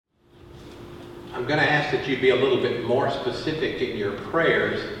I'm going to ask that you be a little bit more specific in your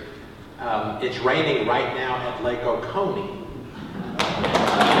prayers. It's raining right now at Lake Oconee.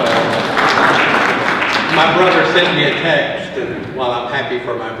 My brother sent me a text, and while I'm happy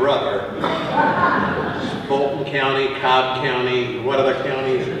for my brother, Fulton County, Cobb County, what other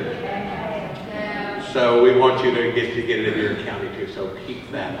counties? So we want you to get it in your county too, so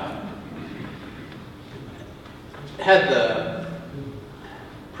keep that up. Had the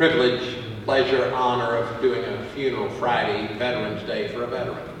privilege, pleasure, honor of doing a funeral Friday, Veterans Day, for a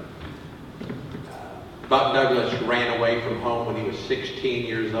veteran. Buck Douglas ran away from home when he was 16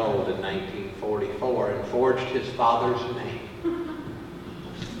 years old in 1944 and forged his father's name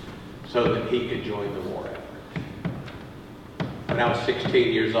so that he could join the war effort. When I was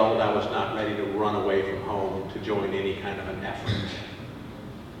 16 years old, I was not ready to run away from home to join any kind of an effort.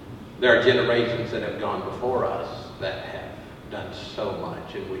 There are generations that have gone before us that have done so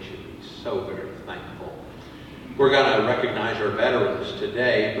much, and we should be so very thankful. We're going to recognize our veterans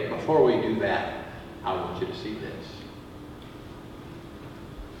today, but before we do that, I want you to see this.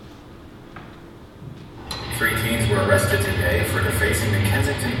 3 teens were arrested today for defacing the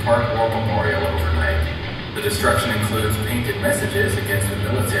Kensington Park War Memorial overnight. The destruction includes painted messages against the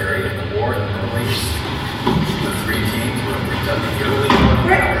military and the war in the Middle East. The 3 teens were picked up in the early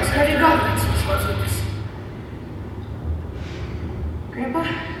morning hours after evidence was left at the scene. Grandpa,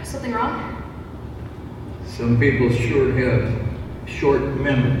 something wrong? Some people sure have short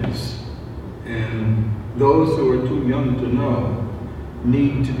memories, and those who are too young to know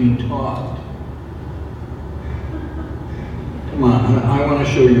need to be taught. Come on, I want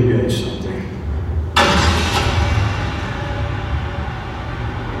to show you guys something.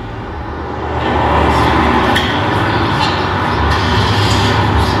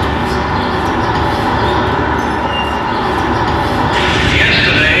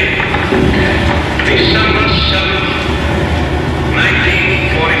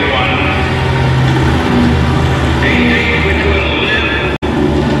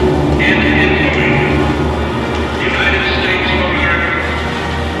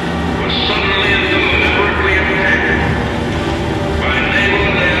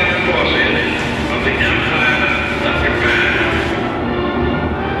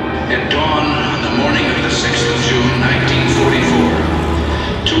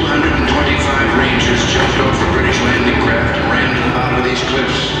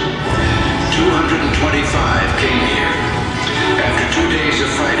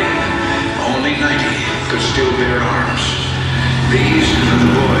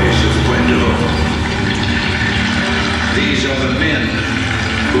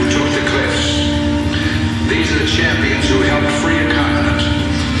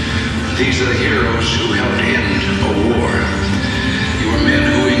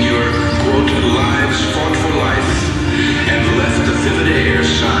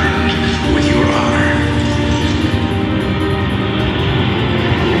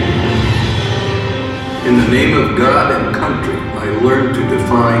 In the name of God and country, I learned to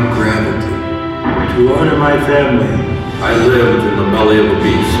defy gravity. To honor my family, I lived in the belly of a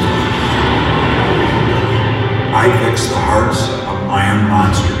beast. I fixed the hearts of iron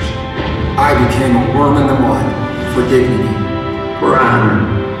monsters. I became a worm in the mud for dignity, For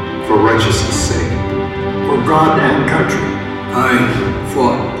honor, for righteousness' sake. for God and country. I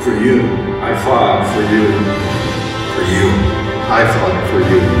fought for you. I fought for you. For you. I fought for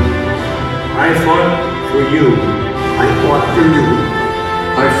you. I fought for you. I fought for you.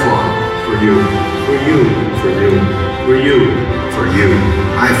 I fought for you. For you. For you. For you. For you.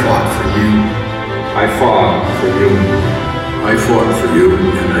 I fought for you. I fought for you. I fought for you,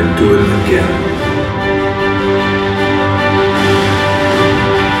 and I'd do it again.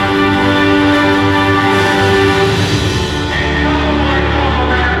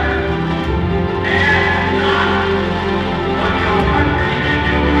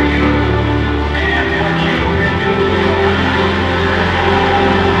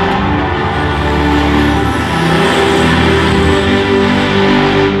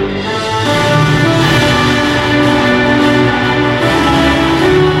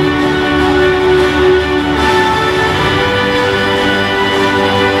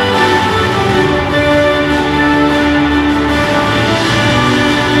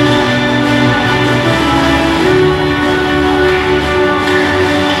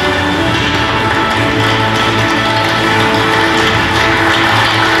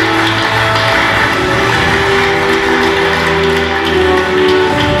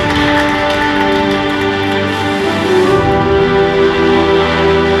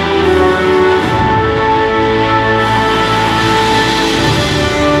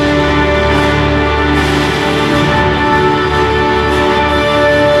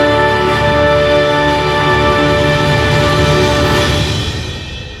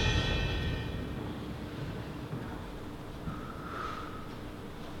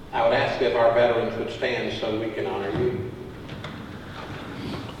 I would ask if our veterans would stand so we can honor you.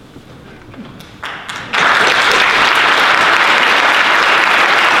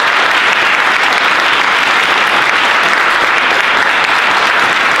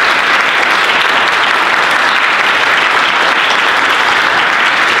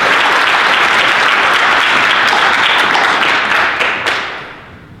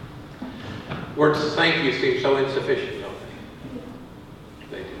 Words of thank you seem so insufficient, don't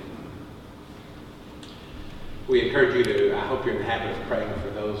they? They do. We encourage you to, I hope you're in the habit of praying for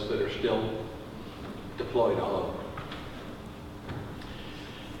those that are still deployed all over.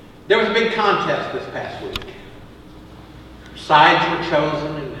 There was a big contest this past week. Sides were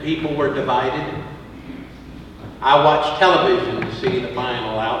chosen and people were divided. I watched television to see the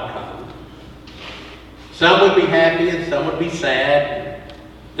final outcome. Some would be happy and some would be sad.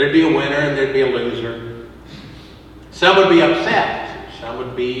 There'd be a winner and there'd be a loser. Some would be upset. Some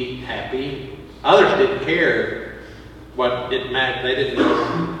would be happy. Others didn't care what it meant. They didn't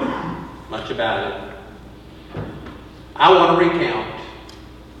know much about it. I want to recount.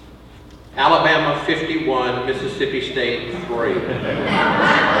 Alabama 51, Mississippi State 3.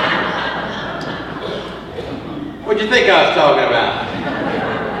 What'd you think I was talking about?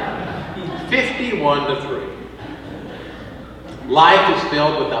 51-3. Life is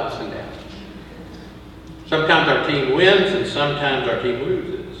filled with ups and downs. Sometimes our team wins and sometimes our team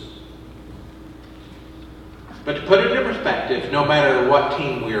loses. But to put it into perspective, no matter what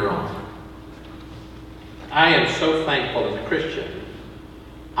team we're on, I am so thankful as a Christian.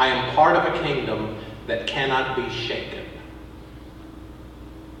 I am part of a kingdom that cannot be shaken.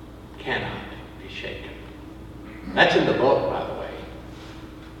 Cannot be shaken. That's in the book, by the way.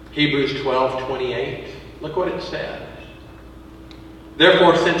 Hebrews 12:28. Look what it says.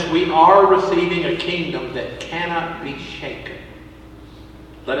 Therefore, since we are receiving a kingdom that cannot be shaken,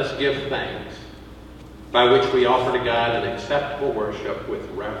 let us give thanks, by which we offer to God an acceptable worship with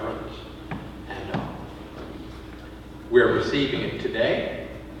reverence and awe. We're receiving it today,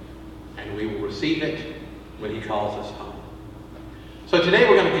 and we will receive it when He calls us home. So today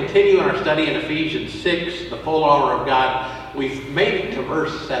we're going to continue in our study in Ephesians 6, the full armor of God. We've made it to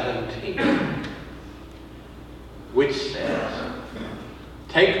verse 17, which says,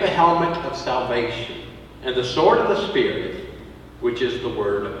 take the helmet of salvation and the sword of the Spirit, which is the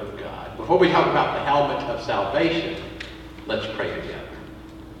Word of God. Before we talk about the helmet of salvation, let's pray together.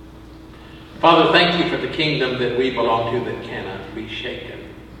 Father, thank you for the kingdom that we belong to that cannot be shaken.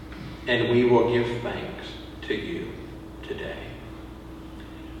 And we will give thanks to you today.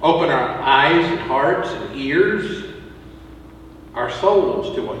 Open our eyes and hearts and ears, our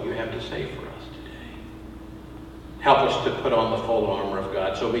souls to what you have to say for us. Help us to put on the full armor of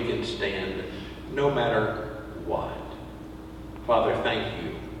God so we can stand no matter what. Father, thank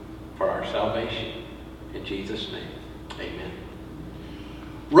you for our salvation. In Jesus' name, amen.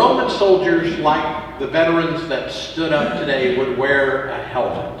 Roman soldiers, like the veterans that stood up today, would wear a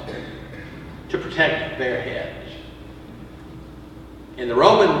helmet to protect their heads. In the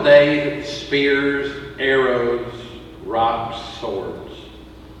Roman day, spears, arrows, rocks, swords.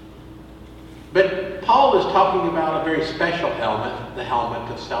 But Paul is talking about a very special helmet, the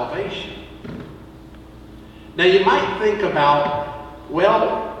helmet of salvation. Now you might think about,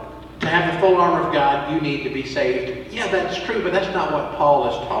 well, to have the full armor of God, you need to be saved. Yeah, that's true, but that's not what Paul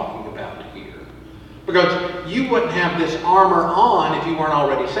is talking about here. Because you wouldn't have this armor on if you weren't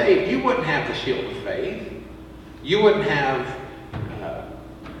already saved. You wouldn't have the shield of faith. You wouldn't have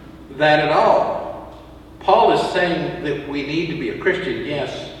that at all. Paul is saying that we need to be a Christian,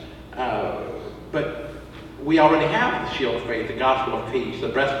 yes, but we already have the shield of faith, the gospel of peace, the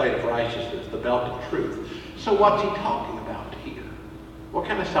breastplate of righteousness, the belt of truth. So what's he talking about here? What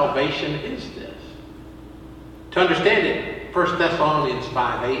kind of salvation is this? To understand it, 1 Thessalonians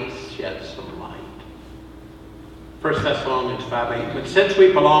 5:8 sheds some light. 1 Thessalonians 5:8. But since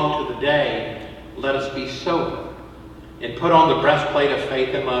we belong to the day, let us be sober and put on the breastplate of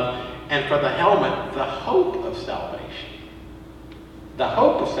faith and love, and for the helmet, the hope of salvation. The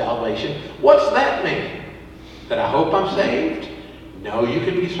hope of salvation. What's that mean? That I hope I'm saved? No, you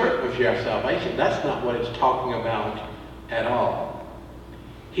can be certain of your salvation. That's not what it's talking about at all.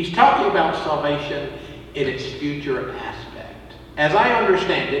 He's talking about salvation in its future aspect. As I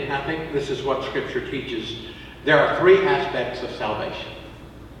understand it, and I think this is what Scripture teaches, there are three aspects of salvation.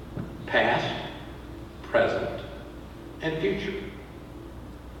 Past, present, and future.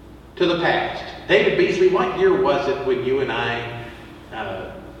 To the past. David Beasley, what year was it when you and I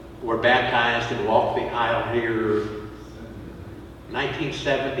were baptized and walked the aisle here?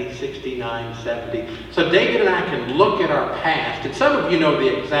 1970, 69, 70. So David and I can look at our past, and some of you know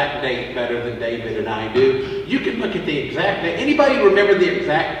the exact date better than David and I do. You can look at the exact day. Anybody remember the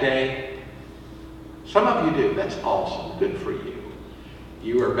exact day? Some of you do. That's awesome. Good for you.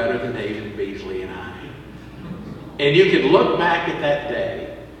 You are better than David Beasley and I. And you can look back at that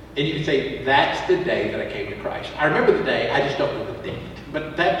day, and you can say, that's the day that I came to Christ. I remember the day, I just don't know the date.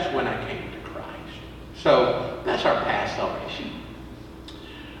 But that's when I came to Christ. So that's our past salvation.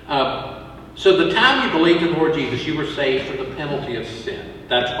 So the time you believed in the Lord Jesus, you were saved from the penalty of sin.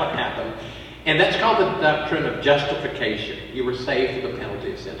 That's what happened. And that's called the doctrine of justification. You were saved from the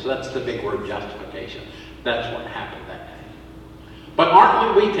penalty of sin. So that's the big word, justification. That's what happened that day. But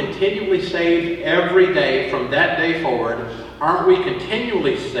aren't we continually saved every day from that day forward? Aren't we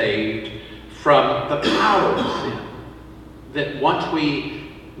continually saved from the power of sin? That once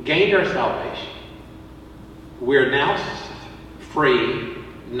we gained our salvation, we're now free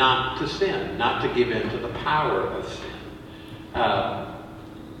not to sin, not to give in to the power of sin.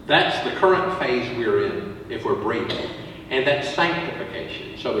 That's the current phase we're in if we're breathing. And that's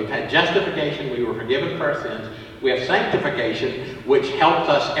sanctification. So we've had justification, we were forgiven for our sins. We have sanctification, which helps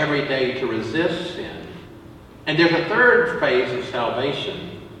us every day to resist sin. And there's a third phase of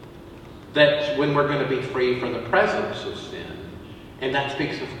salvation. That's when we're going to be free from the presence of sin. And that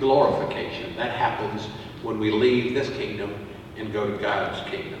speaks of glorification. That happens when we leave this kingdom and go to God's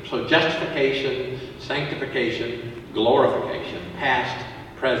kingdom. So justification, sanctification, glorification, past,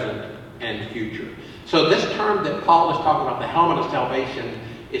 present, and future. So this term that Paul is talking about, the helmet of salvation,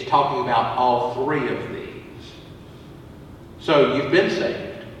 is talking about all three of these. So you've been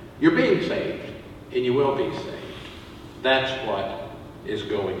saved, you're being saved, and you will be saved. That's what is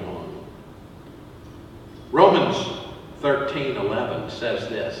going on. Romans 13:11 says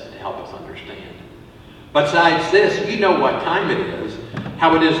this to help us understand. Besides this, you know what time it is,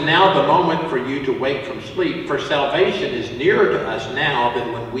 how it is now the moment for you to wake from sleep, for salvation is nearer to us now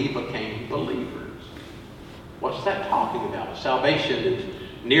than when we became believers. What's that talking about? Salvation is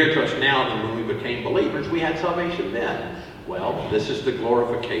nearer to us now than when we became believers. We had salvation then. Well, this is the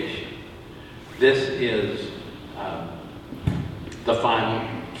glorification. This is the final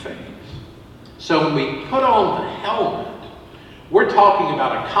phase. So when we put on the helmet, we're talking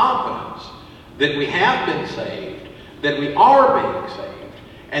about a confidence that we have been saved, that we are being saved,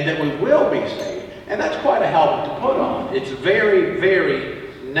 and that we will be saved. And that's quite a helmet to put on. It's very, very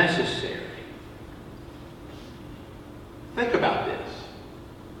necessary. Think about this.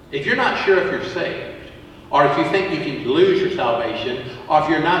 If you're not sure if you're saved, or if you think you can lose your salvation, or if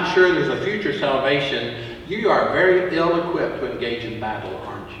you're not sure there's a future salvation, you are very ill-equipped to engage in battle,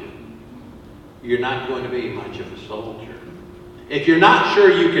 aren't you? You're not going to be much of a soldier. If you're not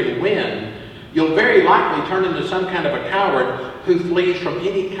sure you can win, you'll very likely turn into some kind of a coward who flees from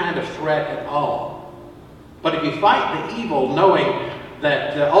any kind of threat at all. But if you fight the evil knowing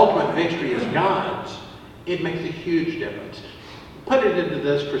that the ultimate victory is God's, it makes a huge difference. Put it into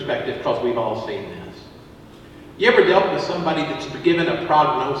this perspective because we've all seen this. You ever dealt with somebody that's given a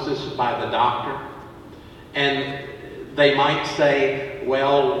prognosis by the doctor? And they might say,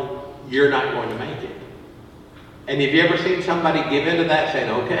 well, you're not going to make it. And have you ever seen somebody give into that saying,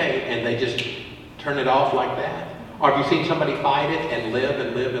 okay, and they just turn it off like that? Or have you seen somebody fight it and live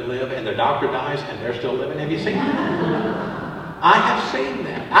and live and live, and their doctor dies and they're still living? Have you seen that? I have seen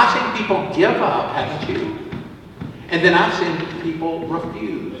that. I've seen people give up, haven't you? And then I've seen people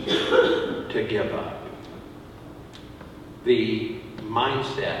refuse to give up. The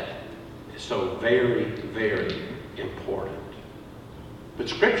mindset is so very, very important. But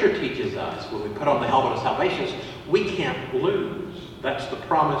Scripture teaches us when we put on the helmet of salvation, we can't lose. That's the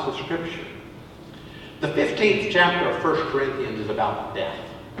promise of Scripture. The 15th chapter of 1 Corinthians is about death.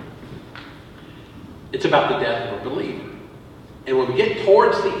 It's about the death of a believer. And when we get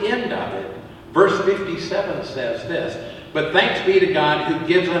towards the end of it, verse 57 says this, but thanks be to God who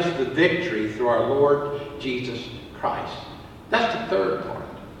gives us the victory through our Lord Jesus Christ. That's the third part.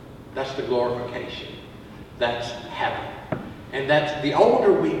 That's the glorification. That's heaven. And that's the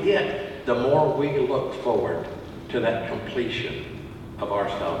older we get, the more we look forward to that completion of our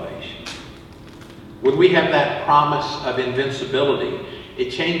salvation. When we have that promise of invincibility,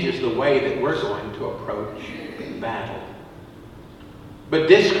 it changes the way that we're going to approach battle. But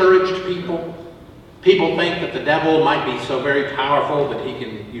discouraged people, people think that the devil might be so very powerful that he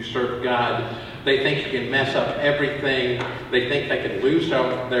can usurp God. They think he can mess up everything. They think they can lose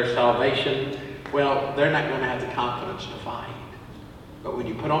their salvation. Well, they're not going to have the confidence to fight. But when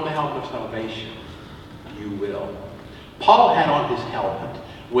you put on the helmet of salvation, you will. Paul had on his helmet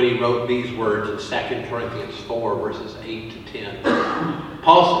when he wrote these words in 2 Corinthians 4, verses 8 to 10.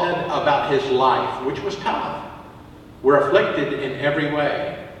 Paul said about his life, which was tough, "We're afflicted in every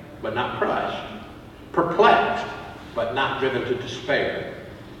way, but not crushed. Perplexed, but not driven to despair.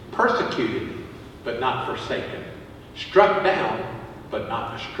 Persecuted, but not forsaken. Struck down, but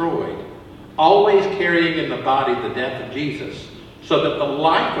not destroyed. Always carrying in the body the death of Jesus, so that the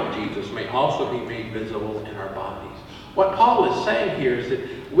life of Jesus may also be made visible in our bodies." What Paul is saying here is that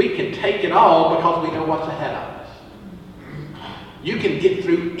we can take it all because we know what's ahead of us. You can get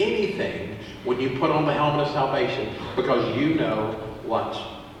through anything when you put on the helmet of salvation because you know what's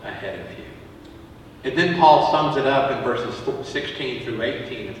ahead of you. And then Paul sums it up in verses 16 through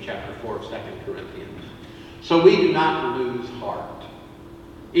 18 of chapter 4 of 2 Corinthians. "So we do not lose heart.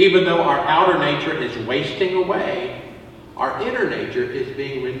 Even though our outer nature is wasting away, our inner nature is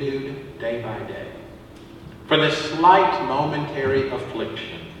being renewed day by day. For this slight momentary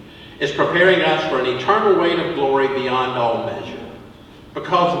affliction is preparing us for an eternal weight of glory beyond all measure.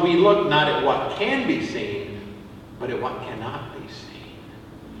 Because we look not at what can be seen, but at what cannot be seen.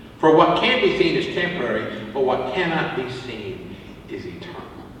 For what can be seen is temporary, but what cannot be seen is eternal."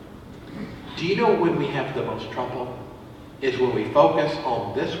 Do you know when we have the most trouble? Is when we focus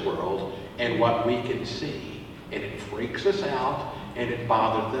on this world and what we can see. And it freaks us out, and it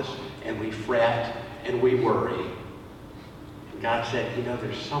bothers us, and we fret, and we worry. And God said, you know,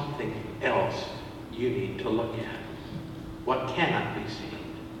 there's something else you need to look at. What cannot be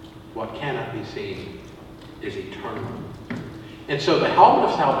seen? What cannot be seen is eternal. And so the helmet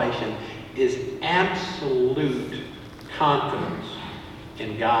of salvation is absolute confidence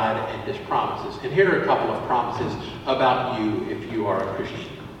in God and His promises. And here are a couple of promises about you if you are a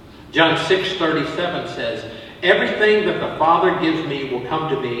Christian. John 6:37 says, "Everything that the Father gives me will come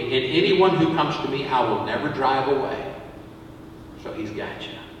to me, and anyone who comes to me I will never drive away." So He's got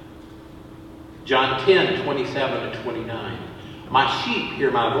you. John 10:27 to 29. "My sheep hear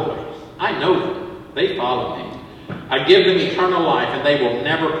my voice. I know them. They follow me. I give them eternal life, and they will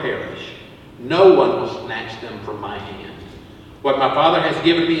never perish. No one will snatch them from my hand. What my Father has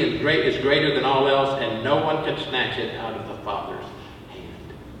given me is greater than all else, and no one can snatch it out of the Father's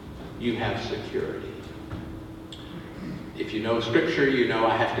hand." You have security. If you know Scripture, you know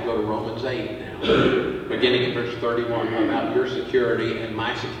I have to go to Romans 8 now, beginning at verse 31, about your security and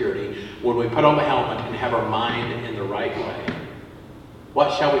my security when we put on the helmet and have our mind in the right way.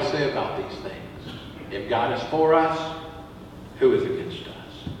 What shall we say about these things? If God is for us, who is against us?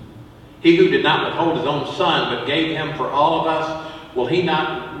 He who did not withhold his own Son, but gave him for all of us, will He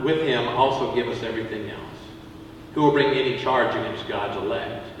not with Him also give us everything else? Who will bring any charge against God's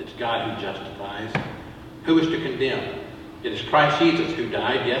elect? It's God who justifies. Who is to condemn? It is Christ Jesus who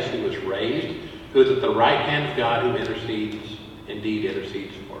died, yes, who was raised, who is at the right hand of God, who intercedes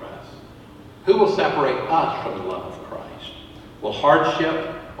for us. Who will separate us from the love of Christ? Will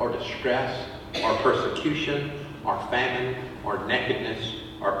hardship or distress or persecution or famine or nakedness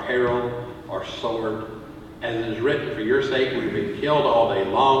or peril or sword? As it is written, for your sake we have been killed all day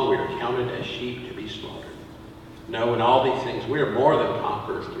long, we are counted as sheep to be slaughtered. No, in all these things we are more than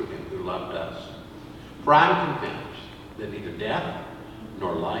conquerors through Him who loved us. For I am convinced that neither death,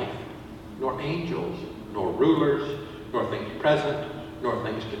 nor life, nor angels, nor rulers, nor things present, nor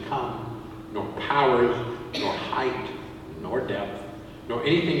things to come, nor powers, nor height, nor depth, nor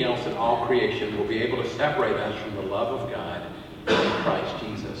anything else in all creation will be able to separate us from the love of God in Christ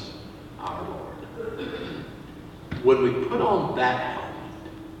Jesus our Lord. When we put on that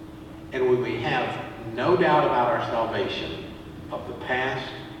helmet, and when we have no doubt about our salvation of the past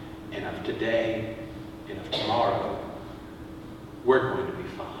and of today and of tomorrow, we're going to be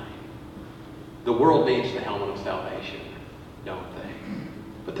fine. The world needs the helmet of salvation, don't they?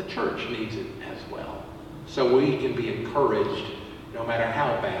 But the church needs it as well. So we can be encouraged no matter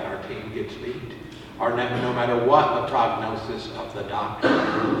how bad our team gets beat, or no matter what the prognosis of the doctor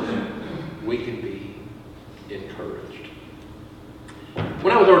is, we can be encouraged.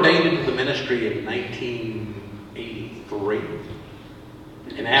 When I was ordained into the ministry in 1983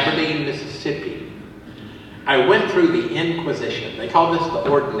 in Aberdeen, Mississippi, I went through the Inquisition. They call this the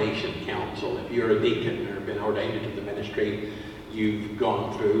Ordination Council. If you're a deacon or been ordained into the ministry, you've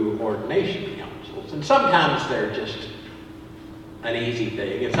gone through ordination councils. And sometimes they're just an easy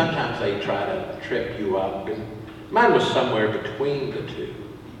thing, and sometimes they try to trip you up. And mine was somewhere between the two.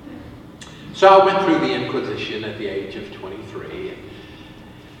 So I went through the Inquisition at the age of 23.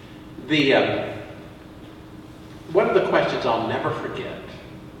 One of the questions I'll never forget,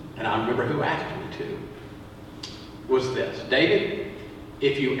 and I remember who asked me to, was this: David,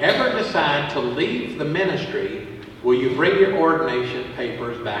 if you ever decide to leave the ministry, will you bring your ordination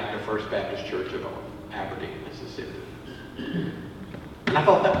papers back to First Baptist Church of Aberdeen, Mississippi? And I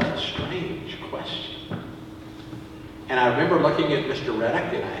thought that was a strange question. And I remember looking at Mr.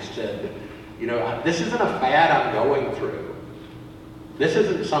 Reddick and I said, you know, this isn't a fad I'm going through. This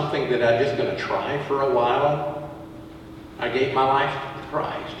isn't something that I'm just going to try for a while. I gave my life to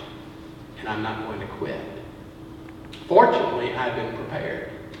Christ, and I'm not going to quit. Fortunately, I've been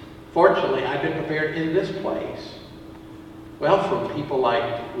prepared. Fortunately, I've been prepared in this place. Well, from people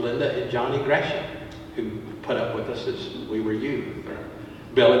like Linda and Johnny Gresham, who put up with us as we were youth, or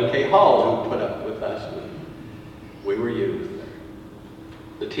Bill and Kay Hall, who put up with us when we were youth.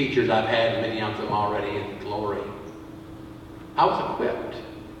 The teachers I've had, many of them already in glory. I was equipped.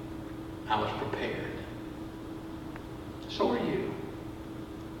 I was prepared. So are you.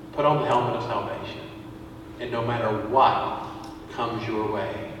 Put on the helmet of salvation. And no matter what comes your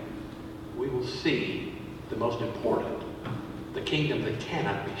way, we will see the most important, the kingdom that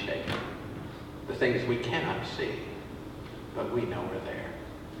cannot be shaken, the things we cannot see, but we know are there.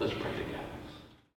 Let's pray together.